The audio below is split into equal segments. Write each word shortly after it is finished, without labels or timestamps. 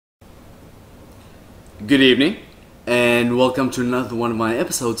Good evening, and welcome to another one of my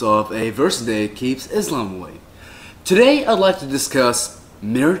episodes of A Verse a Day Keeps Islam Away. Today I'd like to discuss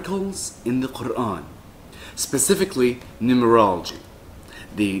miracles in the Quran, specifically numerology,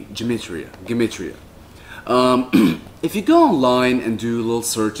 the gematria. If you go online and do little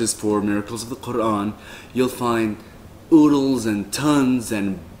searches for miracles of the Quran, you'll find oodles and tons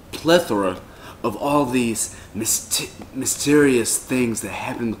and plethora of all these mysterious things that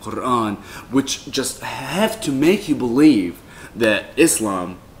happen in the Quran, which just have to make you believe that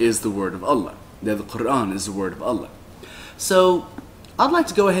Islam is the word of Allah, that the Quran is the word of Allah. So I'd like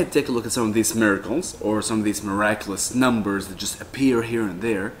to go ahead and take a look at some of these miracles, or some of these miraculous numbers that just appear here and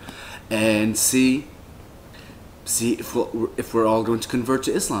there, and see if we're all going to convert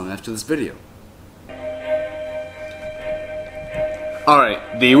to Islam after this video.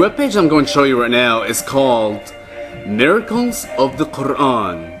 Alright, the webpage I'm going to show you right now is called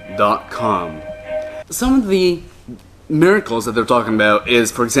miraclesofthequran.com. Some of the miracles that they're talking about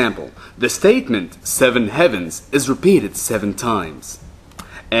is, for example, the statement 7 heavens is repeated 7 times.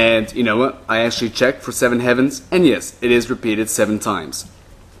 And you know what? I actually checked for 7 heavens, and yes, it is repeated 7 times.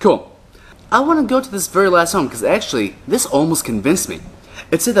 Cool. I want to go to this very last one because actually, this almost convinced me.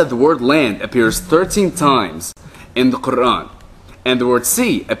 It said that the word land appears 13 times in the Quran, and the word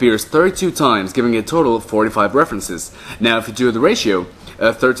sea appears 32 times, giving a total of 45 references. Now, if you do the ratio,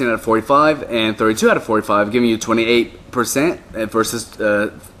 13 out of 45 and 32 out of 45, giving you 28% versus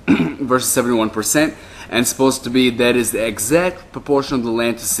 71%, and supposed to be that is the exact proportion of the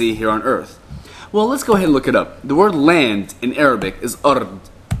land to sea here on Earth. Well, let's go ahead and look it up. The word land in Arabic is ard.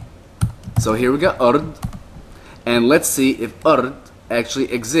 So here we got ard, and let's see if ard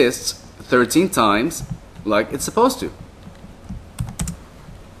actually exists 13 times like it's supposed to.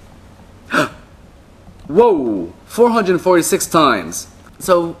 Whoa! 446 times.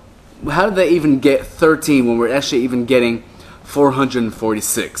 So how did they even get 13 when we're actually even getting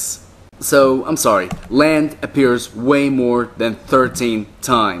 446? So, I'm sorry, land appears way more than 13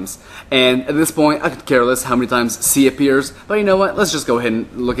 times. And at this point, I could care less how many times sea appears, but you know what? Let's just go ahead and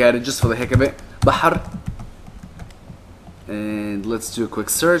look at it just for the heck of it. Bahar. And let's do a quick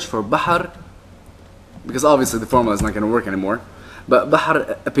search for Bahar, because obviously the formula is not going to work anymore. But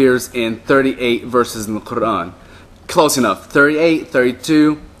Bahar appears in 38 verses in the Quran. Close enough. 38,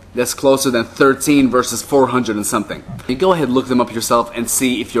 32, that's closer than 13 versus 400 and something. You go ahead and look them up yourself and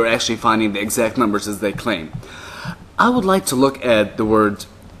see if you're actually finding the exact numbers as they claim. I would like to look at the word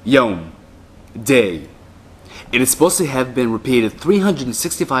yom, day. It is supposed to have been repeated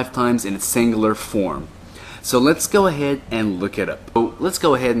 365 times in its singular form. So let's go ahead and look it up. So let's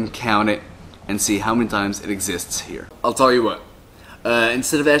go ahead and count it and see how many times it exists here. I'll tell you what.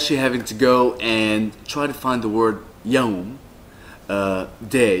 Instead of actually having to go and try to find the word yom,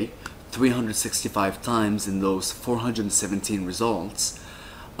 day, 365 times in those 417 results,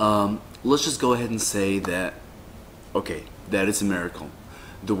 let's just go ahead and say that, okay, that is a miracle.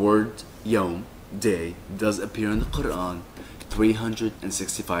 The word yom, day, does appear in the Quran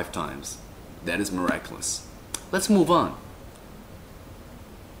 365 times. That is miraculous. Let's move on.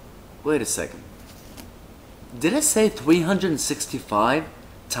 Wait a second. Did I say 365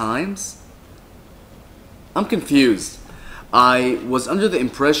 times? I'm confused. I was under the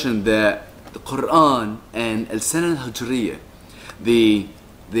impression that the Quran and Al-Sana al-Hijriya, the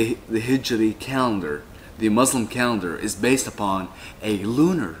Hijri calendar, the Muslim calendar, is based upon a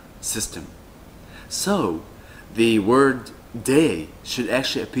lunar system. So, the word day should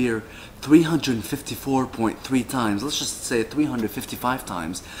actually appear 354.3 times. Let's just say 355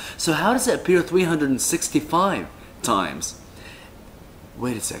 times. So how does it appear 365 times?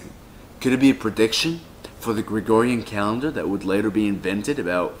 Wait a second. Could it be a prediction for the Gregorian calendar that would later be invented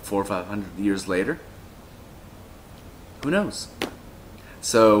about 400 or 500 years later? Who knows?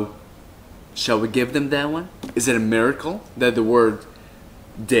 So, shall we give them that one? Is it a miracle that the word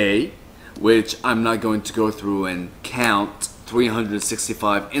day, which I'm not going to go through and count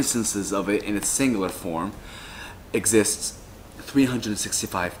 365 instances of it in its singular form, exists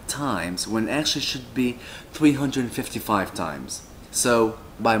 365 times when it actually should be 355 times. So,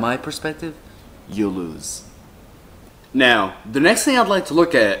 by my perspective, you lose. Now, the next thing I'd like to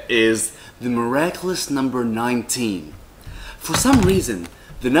look at is the miraculous number 19. For some reason,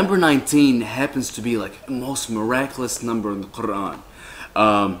 the number 19 happens to be like the most miraculous number in the Quran.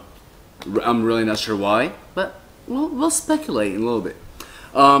 I'm really not sure why, but we'll speculate in a little bit.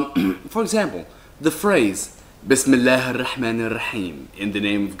 For example, the phrase Bismillah ar-Rahman ar-Rahim, in the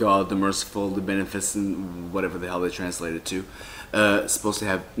name of God, the merciful, the beneficent, whatever the hell they translate it to, supposed to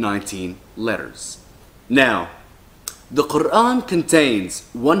have 19 letters. Now, The Quran contains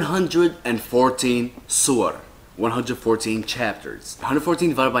 114 surah, 114 chapters. 114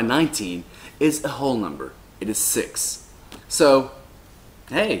 divided by 19 is a whole number. It is 6. So,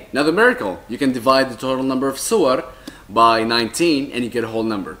 hey, another miracle. You can divide the total number of surah by 19 and you get a whole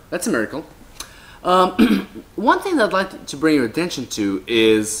number. That's a miracle. One thing that I'd like to bring your attention to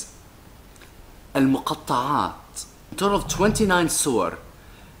is Al-Muqatta'at. A total of 29 surah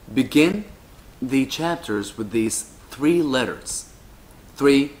begin the chapters with these 3 letters.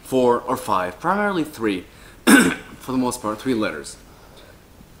 3, 4, or 5. Primarily 3. For the most part, 3 letters.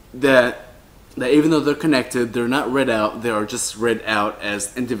 That even though they're connected, they're not read out, they are just read out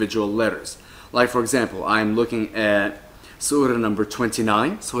as individual letters. Like for example, I'm looking at Surah number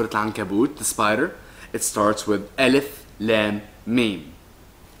 29, Surah Al-Ankabut, the spider. It starts with Alif, Lam, Mim.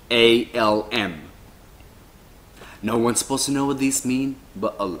 A-L-M. No one's supposed to know what these mean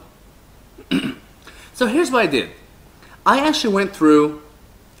but Allah. So here's what I did. I actually went through,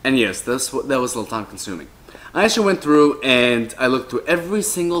 and yes, that was a little time consuming. I actually went through and I looked through every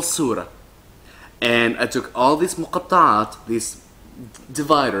single surah. And I took all these muqatta'at, these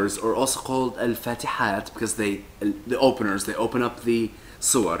dividers, or also called al-fatihat, because the openers, they open up the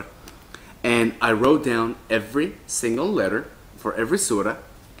surah. And I wrote down every single letter for every surah.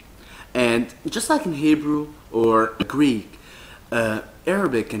 And just like in Hebrew or Greek,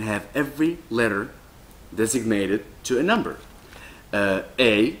 Arabic can have every letter designated to a number.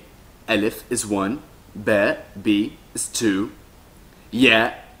 A, Alif is 1, Ba, B is 2,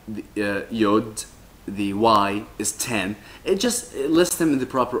 Ya, Yod, the Y is 10. It lists them in the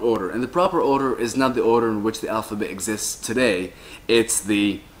proper order. And the proper order is not the order in which the alphabet exists today. It's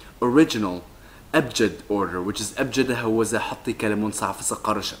the original Abjad order, which is Abjadaha was a hatti kalamun sa'fasa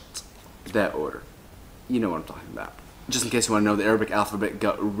qarashat. That order. You know what I'm talking about. Just in case you want to know, the Arabic alphabet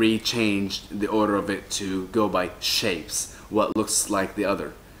got rechanged the order of it to go by shapes, what looks like the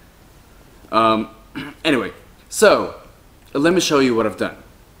other. Anyway, so let me show you what I've done.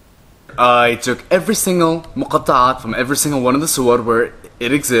 I took every single muqatta'at from every single one of the surah where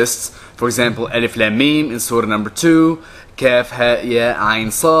it exists. For example, Alif Lam Mim in surah number 2, Kaf Ha Ya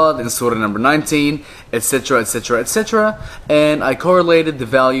Ain Sad in surah number 19, etc, etc, etc. And I correlated the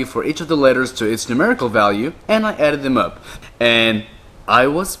value for each of the letters to its numerical value, and I added them up. And I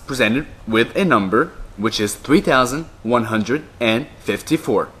was presented with a number which is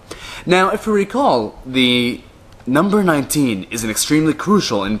 3,154. Now, if you recall, the number 19 is an extremely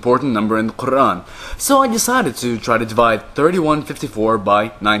crucial and important number in the Quran. So I decided to try to divide 3154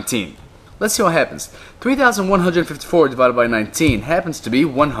 by 19. Let's see what happens. 3,154 divided by 19 happens to be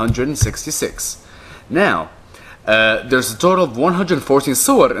 166. Now, there's a total of 114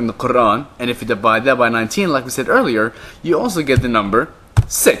 surah in the Quran, and if you divide that by 19, like we said earlier, you also get the number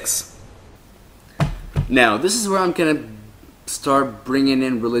 6. Now, this is where I'm going to start bringing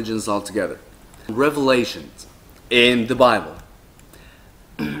in religions altogether. Revelations in the Bible.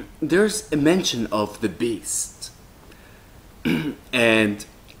 There's a mention of the beast. And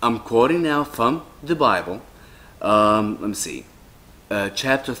I'm quoting now from the Bible. Let me see.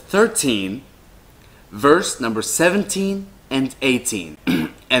 Chapter 13, verse number 17 and 18.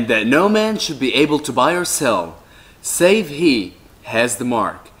 And that no man should be able to buy or sell, save he has the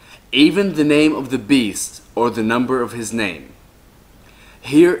mark, even the name of the beast or the number of his name.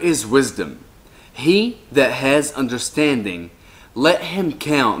 Here is wisdom. He that has understanding, let him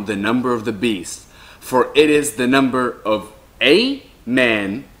count the number of the beast, for it is the number of a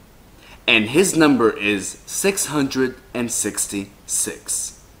man, and his number is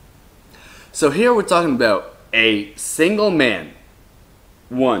 666. So here we're talking about a single man,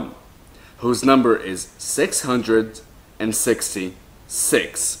 one, whose number is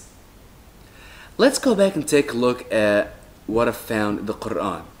 666. Let's go back and take a look at what I found in the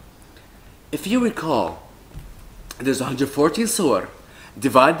Quran. If you recall, there's 114 surah.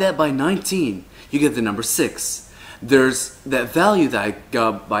 Divide that by 19, you get the number 6. There's that value that I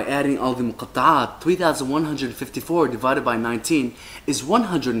got by adding all the muqatta'at. 3,154 divided by 19 is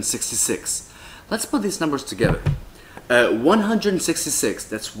 166. Let's put these numbers together. 166,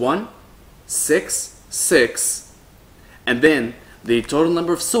 that's 1, 6, 6. And then the total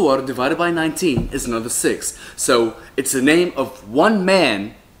number of surah divided by 19 is another 6. So it's the name of one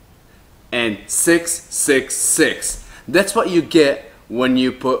man and 666. That's what you get when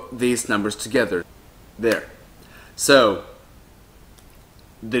you put these numbers together. There. So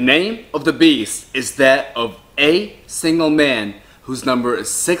the name of the beast is that of a single man whose number is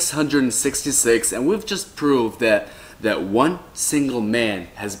 666, and we've just proved that one single man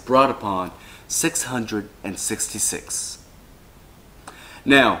has brought upon 666.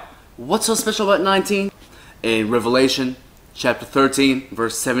 Now, what's so special about 19? in Revelation chapter 13,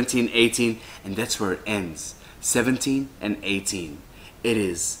 verse 17, 18, and that's where it ends. 17 and 18. It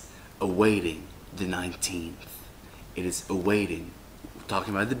is awaiting the 19th. It is awaiting, we're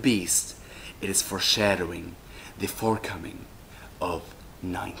talking about the beast. It is foreshadowing the forecoming of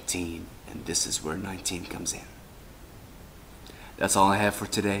 19. And this is where 19 comes in. That's all I have for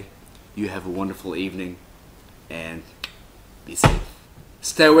today. You have a wonderful evening and be safe.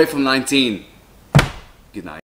 Stay away from 19. Good night.